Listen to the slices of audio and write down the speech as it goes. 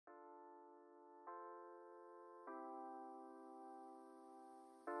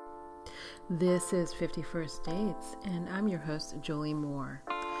This is 51st Dates, and I'm your host, Jolie Moore.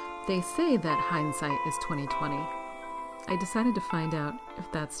 They say that hindsight is 20/20. I decided to find out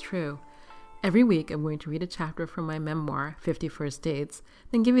if that's true. Every week, I'm going to read a chapter from my memoir, 51st Dates,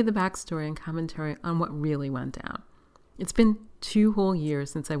 then give you the backstory and commentary on what really went down. It's been 2 whole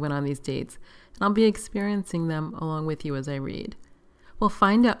years since I went on these dates, and I'll be experiencing them along with you as I read. We'll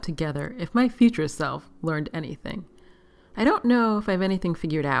find out together if my future self learned anything. I don't know if I have anything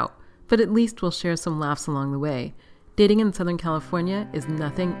figured out, but at least we'll share some laughs along the way. Dating in Southern California is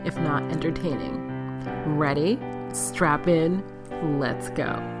nothing if not entertaining. Ready? Strap in. Let's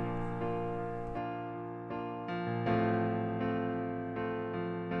go.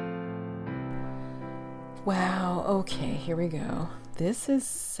 Wow, okay, here we go. This is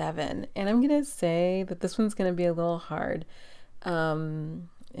 7, and I'm going to say that this one's going to be a little hard, and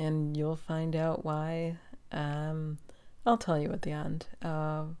you'll find out why. I'll tell you at the end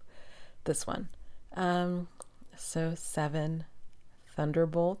of this one. So 7,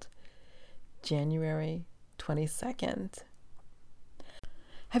 Thunderbolt, January 22nd.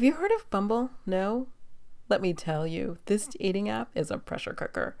 Have you heard of Bumble? No? Let me tell you, this dating app is a pressure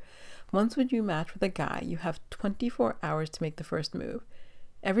cooker. Once when you match with a guy, you have 24 hours to make the first move.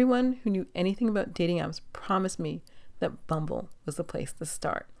 Everyone who knew anything about dating apps promised me that Bumble was the place to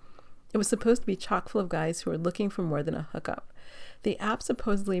start. It was supposed to be chock full of guys who were looking for more than a hookup. The app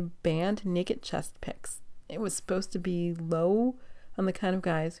supposedly banned naked chest pics. It was supposed to be low on the kind of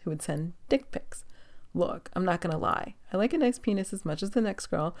guys who would send dick pics. Look, I'm not going to lie. I like a nice penis as much as the next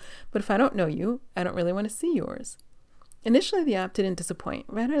girl, but if I don't know you, I don't really want to see yours. Initially, the app didn't disappoint.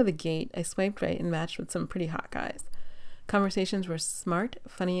 Right out of the gate, I swiped right and matched with some pretty hot guys. Conversations were smart,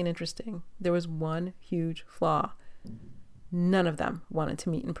 funny, and interesting. There was one huge flaw. None of them wanted to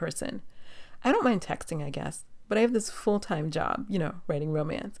meet in person. I don't mind texting, I guess, but I have this full-time job, writing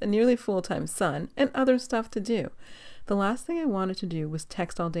romance, a nearly full-time son, and other stuff to do. The last thing I wanted to do was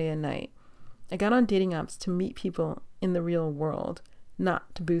text all day and night. I got on dating apps to meet people in the real world,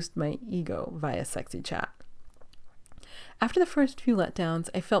 not to boost my ego via sexy chat. After the first few letdowns,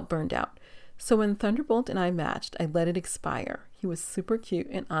 I felt burned out. So when Thunderbolt and I matched, I let it expire. He was super cute,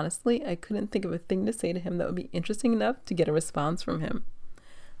 and honestly, I couldn't think of a thing to say to him that would be interesting enough to get a response from him.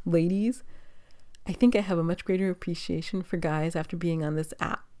 Ladies, I think I have a much greater appreciation for guys after being on this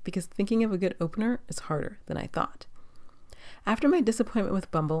app, because thinking of a good opener is harder than I thought. After my disappointment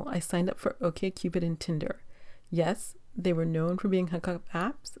with Bumble, I signed up for OkCupid and Tinder. Yes, they were known for being hookup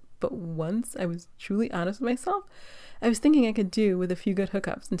apps, but once I was truly honest with myself, I was thinking I could do with a few good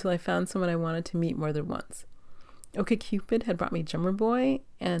hookups until I found someone I wanted to meet more than once. OkCupid had brought me Drummer Boy,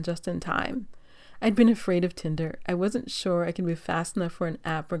 and just in time. I'd been afraid of Tinder. I wasn't sure I could move fast enough for an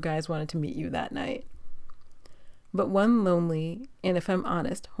app where guys wanted to meet you that night. But one lonely, and if I'm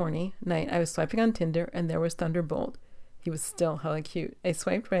honest, horny night, I was swiping on Tinder, and there was Thunderbolt. He was still hella cute. I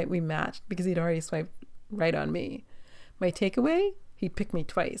swiped right, we matched, because he'd already swiped right on me. My takeaway? He'd picked me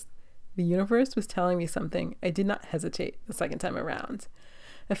twice. The universe was telling me something. I did not hesitate the second time around.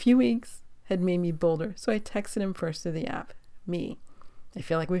 A few weeks had made me bolder, so I texted him first through the app. Me. I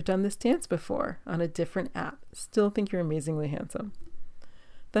feel like we've done this dance before on a different app. Still think you're amazingly handsome.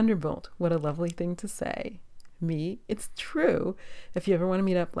 Thunderbolt, what a lovely thing to say. Me, it's true. If you ever want to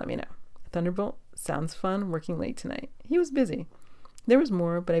meet up, let me know. Thunderbolt, sounds fun, working late tonight. He was busy. There was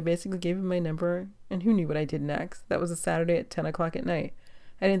more, but I basically gave him my number, and who knew what I did next? That was a Saturday at 10 o'clock at night.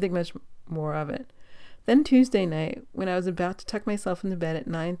 I didn't think much more of it. Then Tuesday night, when I was about to tuck myself into bed at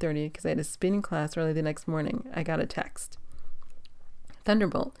 9:30 because I had a spinning class early the next morning, I got a text.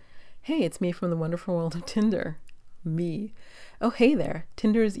 Thunderbolt, hey, it's me from the wonderful world of Tinder. Me. Oh, hey there.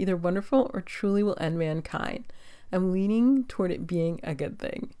 Tinder is either wonderful or truly will end mankind. I'm leaning toward it being a good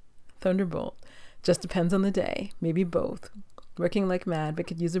thing. Thunderbolt, just depends on the day. Maybe both. Working like mad, but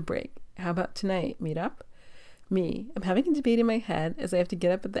could use a break. How about tonight? Meet up? Me. I'm having a debate in my head as I have to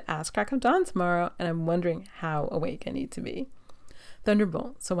get up at the ass crack of dawn tomorrow, and I'm wondering how awake I need to be.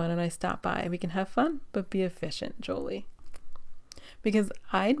 Thunderbolt, so why don't I stop by? We can have fun, but be efficient, Jolie. Because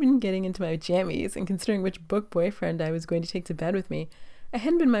I'd been getting into my jammies and considering which book boyfriend I was going to take to bed with me, I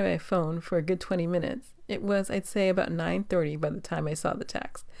hadn't been by my phone for a good 20 minutes. It was, I'd say, about 9:30 by the time I saw the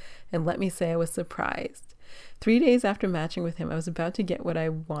text. And let me say I was surprised. 3 days after matching with him, I was about to get what I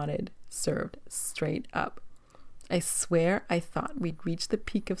wanted served straight up. I swear I thought we'd reached the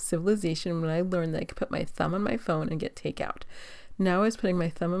peak of civilization when I learned that I could put my thumb on my phone and get takeout. Now I was putting my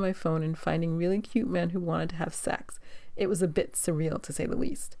thumb on my phone and finding really cute men who wanted to have sex. It was a bit surreal, to say the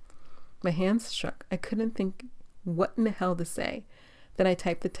least. My hands shook. I couldn't think what in the hell to say. Then I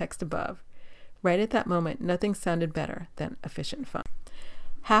typed the text above. Right at that moment, nothing sounded better than efficient fun.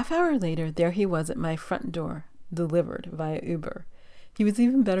 Half hour later, there he was at my front door, delivered via Uber. He was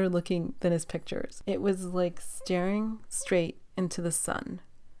even better looking than his pictures. It was like staring straight into the sun.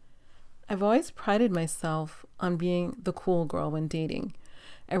 I've always prided myself on being the cool girl when dating.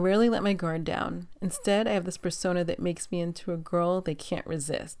 I rarely let my guard down. Instead, I have this persona that makes me into a girl they can't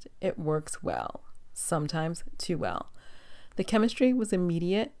resist. It works well. Sometimes too well. The chemistry was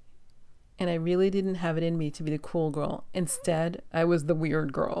immediate, and I really didn't have it in me to be the cool girl. Instead, I was the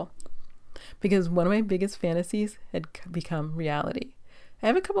weird girl. Because one of my biggest fantasies had become reality. I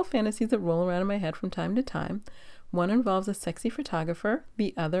have a couple fantasies that roll around in my head from time to time. One involves a sexy photographer,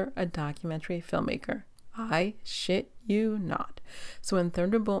 the other a documentary filmmaker. I shit you not. So when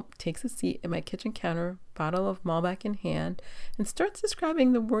Thunderbolt takes a seat at my kitchen counter, bottle of Malbec in hand, and starts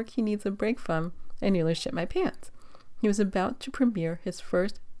describing the work he needs a break from, I nearly shit my pants. He was about to premiere his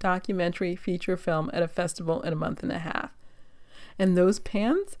first documentary feature film at a festival in a month and a half. And those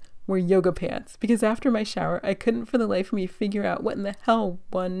pants were yoga pants, because after my shower, I couldn't for the life of me figure out what in the hell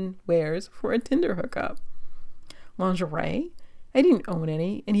one wears for a Tinder hookup. Lingerie? I didn't own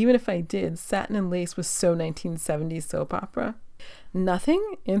any, and even if I did, satin and lace was so 1970s soap opera.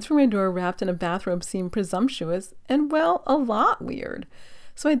 Nothing answering my door wrapped in a bathrobe seemed presumptuous and, well, a lot weird.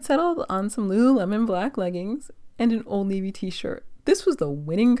 So I'd settled on some Lululemon black leggings and an Old Navy t-shirt. This was the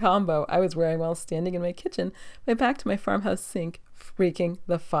winning combo I was wearing while standing in my kitchen, my back to my farmhouse sink, freaking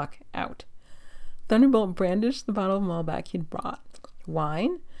the fuck out. Thunderbolt brandished the bottle of Malbec he'd brought.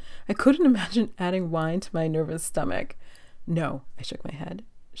 Wine? I couldn't imagine adding wine to my nervous stomach. No, I shook my head.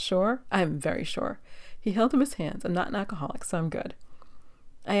 Sure? I'm very sure. He held up his hands. I'm not an alcoholic, so I'm good.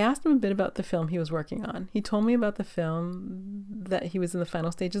 I asked him a bit about the film he was working on. He told me about the film that he was in the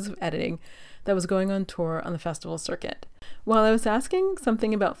final stages of editing that was going on tour on the festival circuit. While I was asking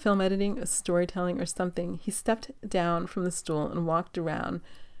something about film editing, or storytelling, or something, he stepped down from the stool and walked around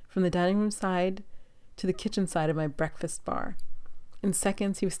from the dining room side to the kitchen side of my breakfast bar. In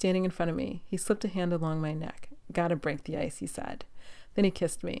seconds, he was standing in front of me. He slipped a hand along my neck. Gotta break the ice, he said. Then he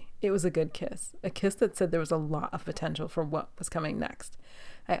kissed me. It was a good kiss. A kiss that said there was a lot of potential for what was coming next.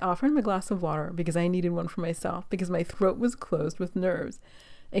 I offered him a glass of water because I needed one for myself because my throat was closed with nerves.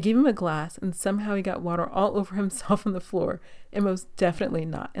 I gave him a glass and somehow he got water all over himself on the floor and most definitely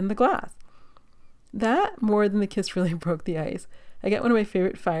not in the glass. That, more than the kiss, really broke the ice. I got one of my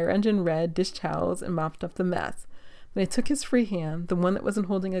favorite fire engine red dish towels and mopped up the mess. Then I took his free hand, the one that wasn't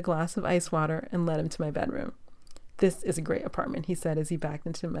holding a glass of ice water, and led him to my bedroom. This is a great apartment, he said as he backed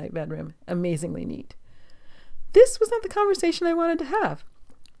into my bedroom. Amazingly neat. This was not the conversation I wanted to have.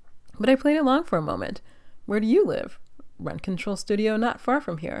 But I played along for a moment. Where do you live? Rent control studio not far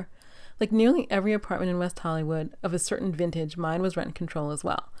from here. Like nearly every apartment in West Hollywood of a certain vintage, mine was rent control as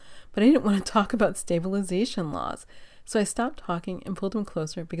well. But I didn't want to talk about stabilization laws. So I stopped talking and pulled him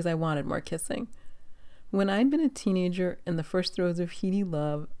closer because I wanted more kissing. When I'd been a teenager in the first throes of heady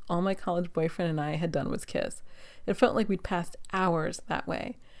love, all my college boyfriend and I had done was kiss. It felt like we'd passed hours that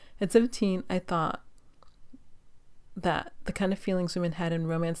way. At 17, I thought that the kind of feelings women had in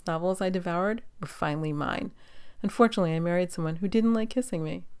romance novels I devoured were finally mine. Unfortunately, I married someone who didn't like kissing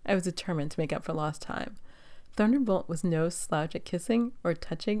me. I was determined to make up for lost time. Thunderbolt was no slouch at kissing or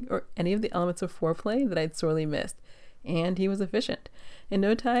touching or any of the elements of foreplay that I'd sorely missed. And he was efficient. In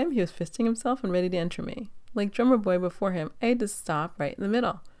no time, he was fisting himself and ready to enter me. Like Drummer Boy before him, I had to stop right in the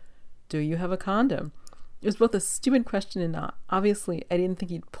middle. Do you have a condom? It was both a stupid question and not. Obviously, I didn't think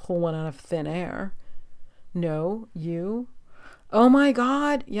he'd pull one out of thin air. No, you? Oh my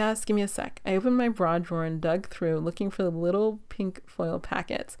God! Yes, give me a sec. I opened my bra drawer and dug through, looking for the little pink foil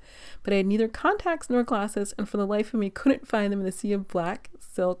packets. But I had neither contacts nor glasses, and for the life of me couldn't find them in the sea of black,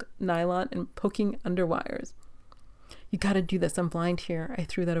 silk, nylon, and poking underwires. You gotta do this, I'm blind here. I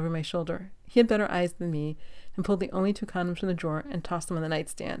threw that over my shoulder. He had better eyes than me, and pulled the only 2 condoms from the drawer and tossed them on the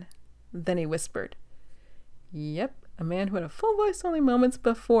nightstand. Then he whispered. Yep, a man who had a full voice only moments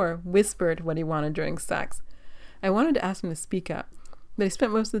before whispered what he wanted during sex. I wanted to ask him to speak up, but I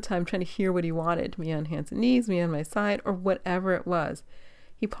spent most of the time trying to hear what he wanted, me on hands and knees, me on my side, or whatever it was.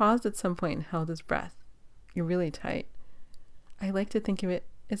 He paused at some point and held his breath. You're really tight. I like to think of it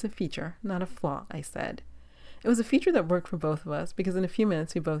as a feature, not a flaw, I said. It was a feature that worked for both of us, because in a few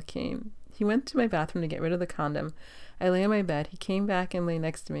minutes we both came. He went to my bathroom to get rid of the condom. I lay on my bed. He came back and lay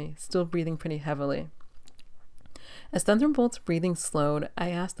next to me, still breathing pretty heavily. As Thunderbolt's breathing slowed, I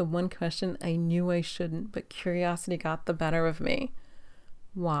asked the one question I knew I shouldn't, but curiosity got the better of me.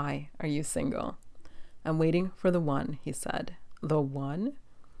 Why are you single? I'm waiting for the one, he said. The one?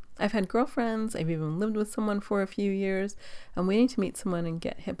 I've had girlfriends. I've even lived with someone for a few years. I'm waiting to meet someone and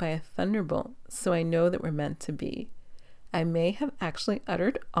get hit by a thunderbolt, so I know that we're meant to be. I may have actually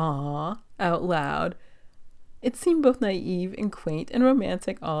uttered "aw" out loud. It seemed both naive and quaint and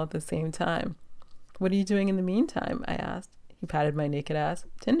romantic all at the same time. "What are you doing in the meantime?" I asked. He patted my naked ass.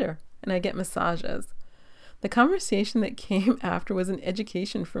 "Tinder, and I get massages." The conversation that came after was an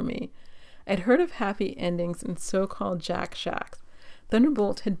education for me. I'd heard of happy endings in so-called Jack Shacks.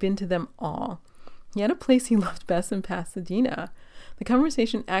 Thunderbolt had been to them all. He had a place he loved best in Pasadena. The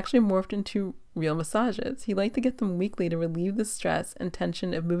conversation actually morphed into real massages. He liked to get them weekly to relieve the stress and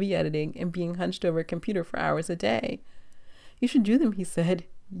tension of movie editing and being hunched over a computer for hours a day. "You should do them," he said.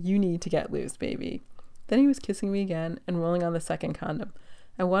 "You need to get loose, baby." Then he was kissing me again and rolling on the second condom.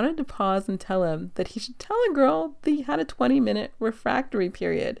 I wanted to pause and tell him that he should tell a girl that he had a 20-minute refractory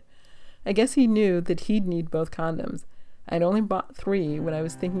period. I guess he knew that he'd need both condoms. I'd only bought 3 when I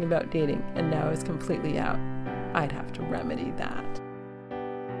was thinking about dating, and now I was completely out. I'd have to remedy that.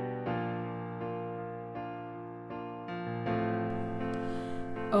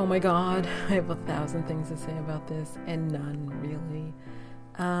 Oh my God, I have 1,000 things to say about this, and none really.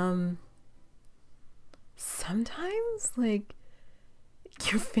 Sometimes, like,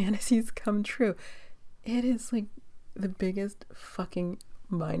 your fantasies come true. It is, like, the biggest fucking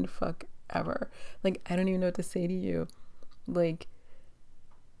mindfuck ever. Like, I don't even know what to say to you. Like,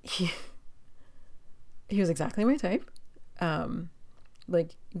 he was exactly my type.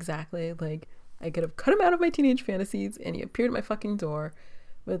 Like, exactly. Like, I could have cut him out of my teenage fantasies, and he appeared at my fucking door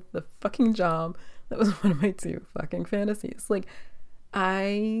with the fucking job that was one of my 2 fucking fantasies. Like,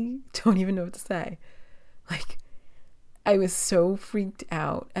 I don't even know what to say. Like, I was so freaked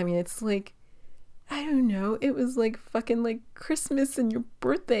out. I mean, it's like, I don't know, it was like fucking like Christmas and your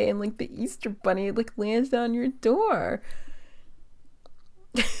birthday and like the Easter bunny like lands on your door.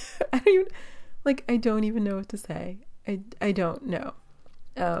 I don't even know what to say. I don't know.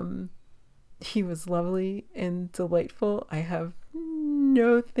 He was lovely and delightful. I have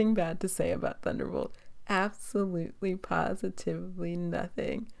nothing bad to say about Thunderbolt. Absolutely, positively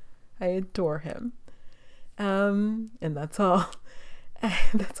nothing. I adore him. And that's all.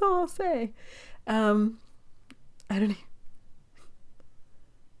 That's all I'll say. I don't even...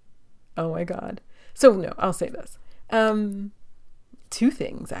 Oh my God. So no, I'll say this. 2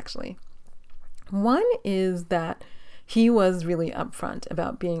 things actually. One is that he was really upfront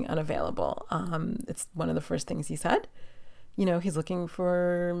about being unavailable. It's one of the first things he said. You know, he's looking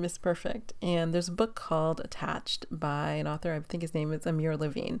for Miss Perfect. And there's a book called Attached by an author. I think his name is Amir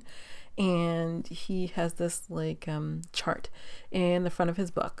Levine. And he has this like chart in the front of his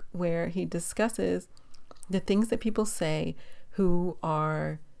book where he discusses the things that people say who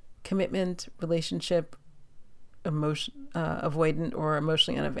are commitment, relationship, avoidant, or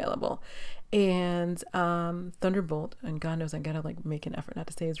emotionally unavailable. And Thunderbolt, and God knows I gotta like make an effort not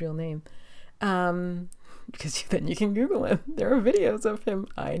to say his real name, because then you can Google him. There are videos of him.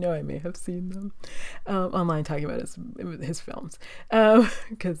 I know I may have seen them online talking about his films,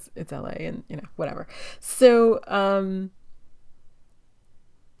 because it's LA and you know whatever. So oh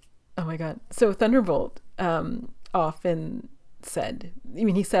my God. So Thunderbolt often said, I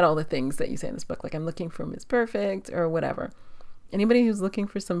mean, he said all the things that you say in this book, like I'm looking for Miss Perfect or whatever. Anybody who's looking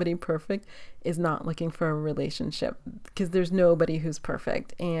for somebody perfect is not looking for a relationship, because there's nobody who's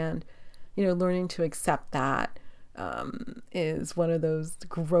perfect. And, you know, learning to accept that is one of those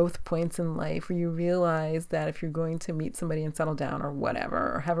growth points in life where you realize that if you're going to meet somebody and settle down or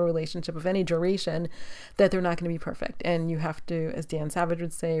whatever, or have a relationship of any duration, that they're not going to be perfect. And you have to, as Dan Savage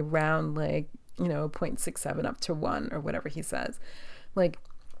would say, round like, you know, 0.67 up to 1 or whatever he says. Like,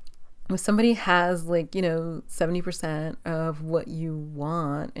 if somebody has like, you know, 70% of what you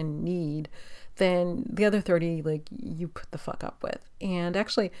want and need, then the other 30, like, you put the fuck up with. And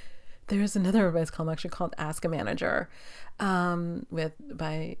actually, there's another advice column actually called Ask a Manager, it's a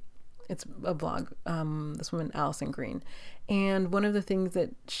blog, this woman, Allison Green. And one of the things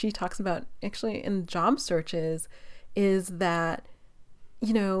that she talks about actually in job searches is that,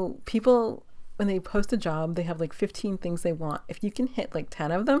 you know, people, when they post a job, they have like 15 things they want. If you can hit like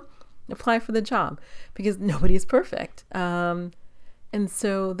 10 of them, apply for the job, because nobody is perfect. And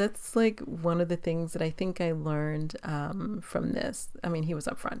so that's like one of the things that I think I learned from this. I mean, he was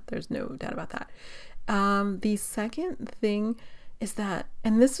upfront. There's no doubt about that. The second thing is that,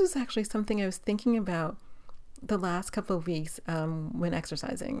 and this was actually something I was thinking about the last couple of weeks when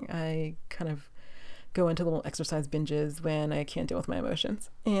exercising. I kind of go into little exercise binges when I can't deal with my emotions.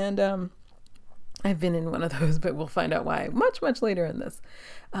 And I've been in one of those, but we'll find out why much, much later in this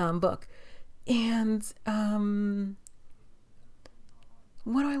book. And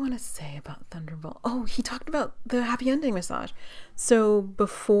what do I want to say about Thunderbolt? Oh, he talked about the happy ending massage. So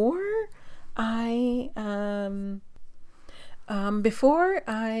before I Before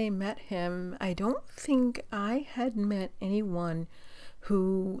I met him, I don't think I had met anyone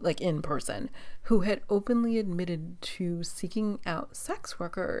who, like in person, who had openly admitted to seeking out sex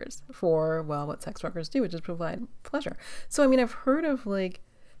workers for, well, what sex workers do, which is provide pleasure. So, I mean, I've heard of like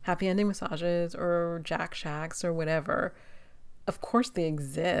happy ending massages or Jack Shacks or whatever. Of course they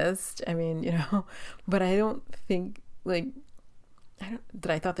exist. I mean, but I don't think like,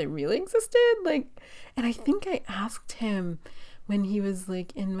 I thought they really existed. Like, and I think I asked him when he was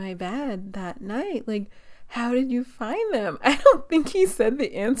like in my bed that night, like, how did you find them? I don't think he said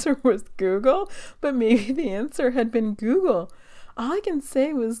the answer was Google, but maybe the answer had been Google. All I can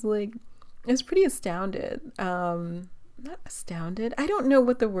say was like, I was pretty astounded. Not astounded. I don't know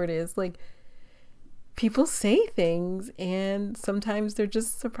what the word is. Like, people say things and sometimes they're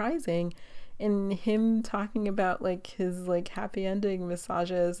just surprising. And him talking about like his like happy ending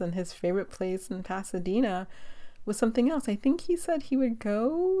massages and his favorite place in Pasadena was something else. I think he said he would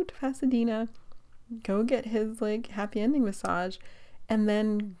go to Pasadena, go get his like happy ending massage, and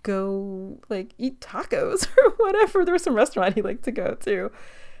then go like eat tacos or whatever. There was some restaurant he liked to go to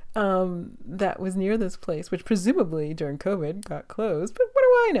that was near this place, which presumably during COVID got closed, but what do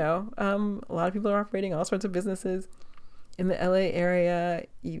I know? A lot of people are operating all sorts of businesses in the LA area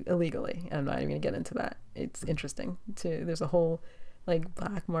illegally. I'm not even gonna get into that. It's interesting there's a whole like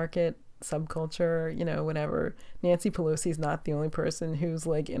black market subculture, whatever. Nancy Pelosi's not the only person who's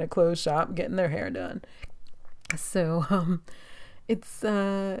like in a closed shop getting their hair done. So it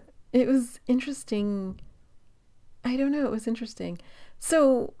was interesting. I don't know, it was interesting.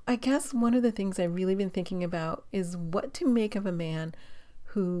 So I guess one of the things I've really been thinking about is what to make of a man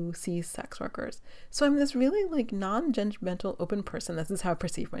who sees sex workers. So I'm this really like non-judgmental, open person. This is how I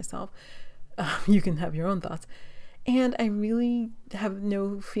perceive myself. You can have your own thoughts. And I really have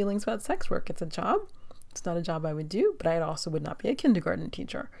no feelings about sex work. It's a job. It's not a job I would do, but I also would not be a kindergarten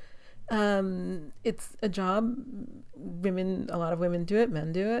teacher. It's a job. A lot of women do it,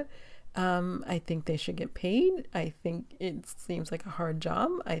 men do it. I think they should get paid. I think it seems like a hard job.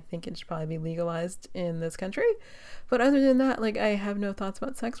 I think it should probably be legalized in this country. But other than that, like, I have no thoughts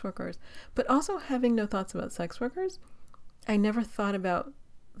about sex workers. But also having no thoughts about sex workers, I never thought about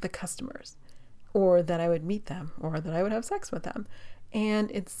the customers, or that I would meet them, or that I would have sex with them.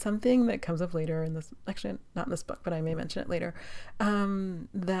 And it's something that comes up later in this, actually not in this book, but I may mention it later,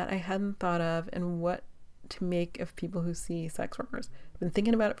 that I hadn't thought of, and what to make of people who see sex workers. I've been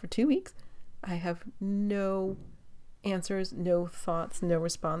thinking about it for 2 weeks. I have no answers, no thoughts, no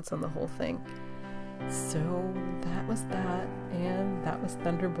response on the whole thing. So that was that, and that was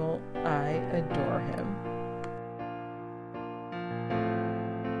Thunderbolt. I adore him.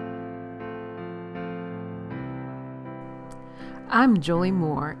 I'm Jolie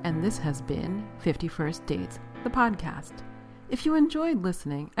Moore, and this has been 51st Dates, the podcast. If you enjoyed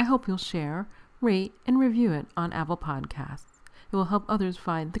listening, I hope you'll share, rate, and review it on Apple Podcasts. It will help others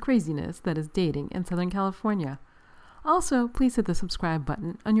find the craziness that is dating in Southern California. Also, please hit the subscribe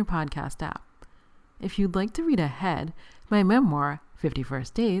button on your podcast app. If you'd like to read ahead, my memoir,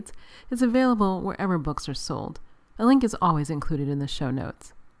 51st Dates, is available wherever books are sold. A link is always included in the show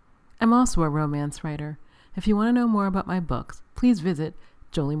notes. I'm also a romance writer. If you want to know more about my books, please visit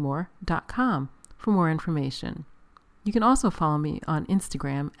joliemoore.com for more information. You can also follow me on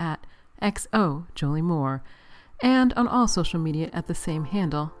Instagram at XOJolieMoore and on all social media at the same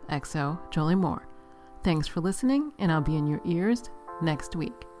handle, XOJolieMoore. Thanks for listening, and I'll be in your ears next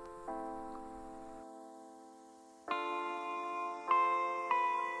week.